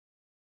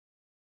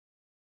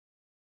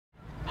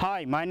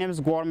Hi, my name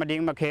is Guor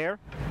Mading Maker.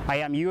 I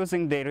am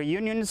using the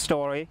reunion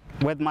story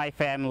with my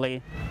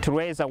family to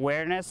raise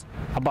awareness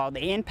about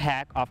the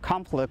impact of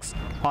conflicts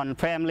on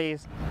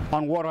families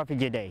on War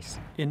Refugee Days.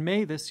 In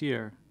May this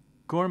year,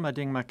 Guor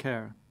Mading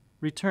Maker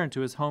returned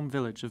to his home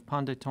village of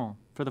Pandeton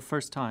for the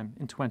first time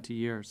in 20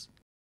 years.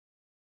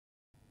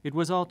 It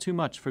was all too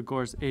much for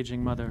Guor's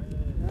aging mother.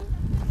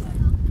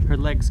 Her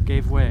legs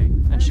gave way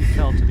and she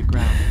fell to the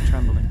ground,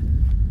 trembling.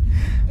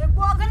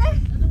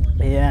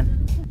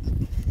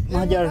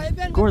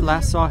 Guor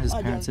last saw his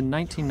parents in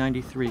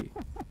 1993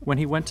 when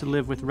he went to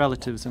live with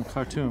relatives in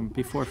Khartoum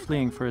before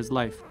fleeing for his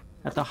life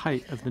at the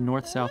height of the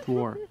North-South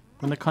War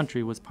when the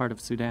country was part of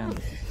Sudan.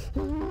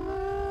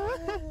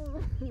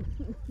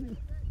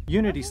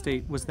 Unity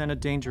State was then a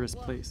dangerous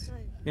place.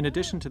 In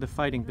addition to the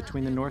fighting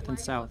between the North and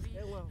South,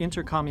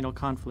 intercommunal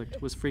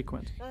conflict was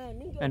frequent,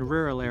 and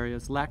rural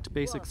areas lacked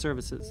basic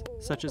services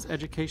such as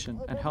education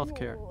and health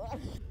care.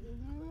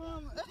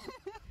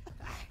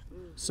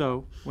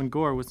 So, when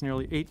Guor was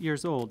nearly 8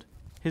 years old,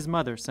 his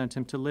mother sent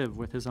him to live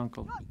with his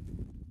uncle.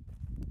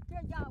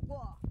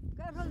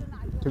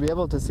 To be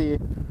able to see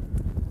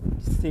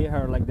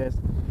her like this,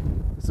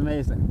 it's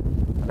amazing.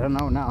 I don't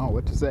know now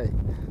what to say.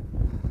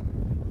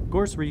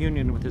 Guor's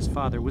reunion with his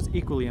father was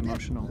equally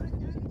emotional.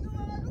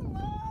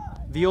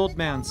 The old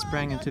man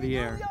sprang into the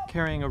air,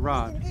 carrying a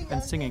rod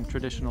and singing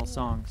traditional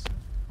songs.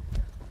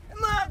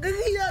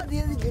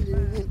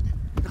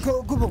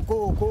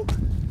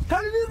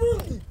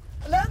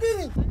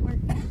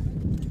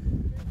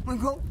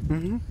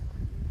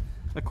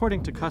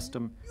 According to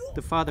custom,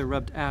 the father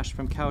rubbed ash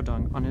from cow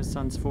dung on his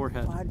son's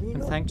forehead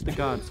and thanked the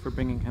gods for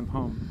bringing him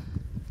home.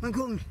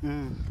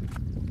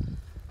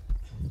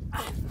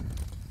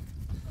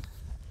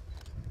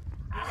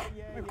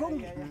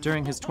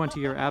 During his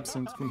 20-year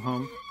absence from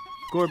home,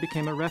 Guor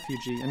became a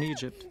refugee in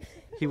Egypt.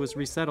 He was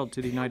resettled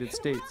to the United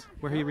States,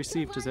 where he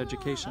received his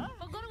education.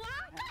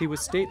 He was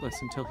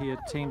stateless until he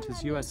attained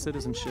his U.S.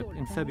 citizenship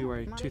in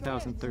February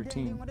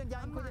 2013.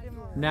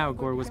 Now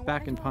Guor was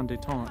back in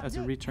Pandeton as a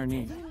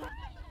returnee.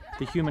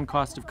 The human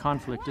cost of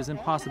conflict is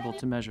impossible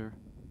to measure.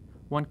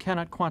 One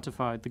cannot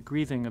quantify the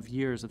grieving of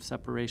years of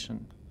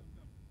separation.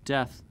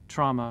 Death,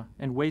 trauma,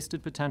 and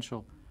wasted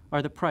potential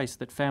are the price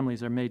that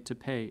families are made to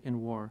pay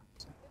in war.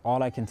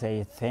 All I can say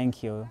is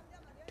thank you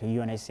to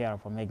UNHCR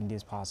for making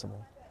this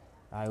possible.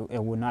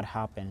 It would not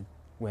happen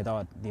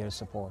without their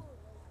support.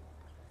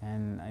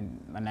 And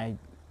I,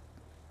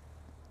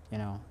 you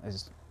know,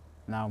 as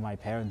now my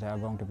parents are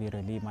going to be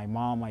relieved. My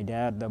mom, my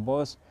dad, the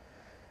boss,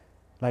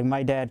 like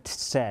my dad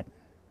said,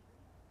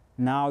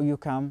 now you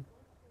come,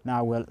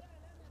 now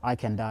I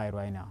can die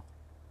right now.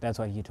 That's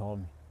what he told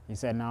me. He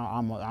said, now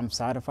I'm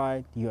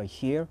satisfied, you are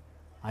here,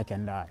 I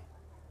can die.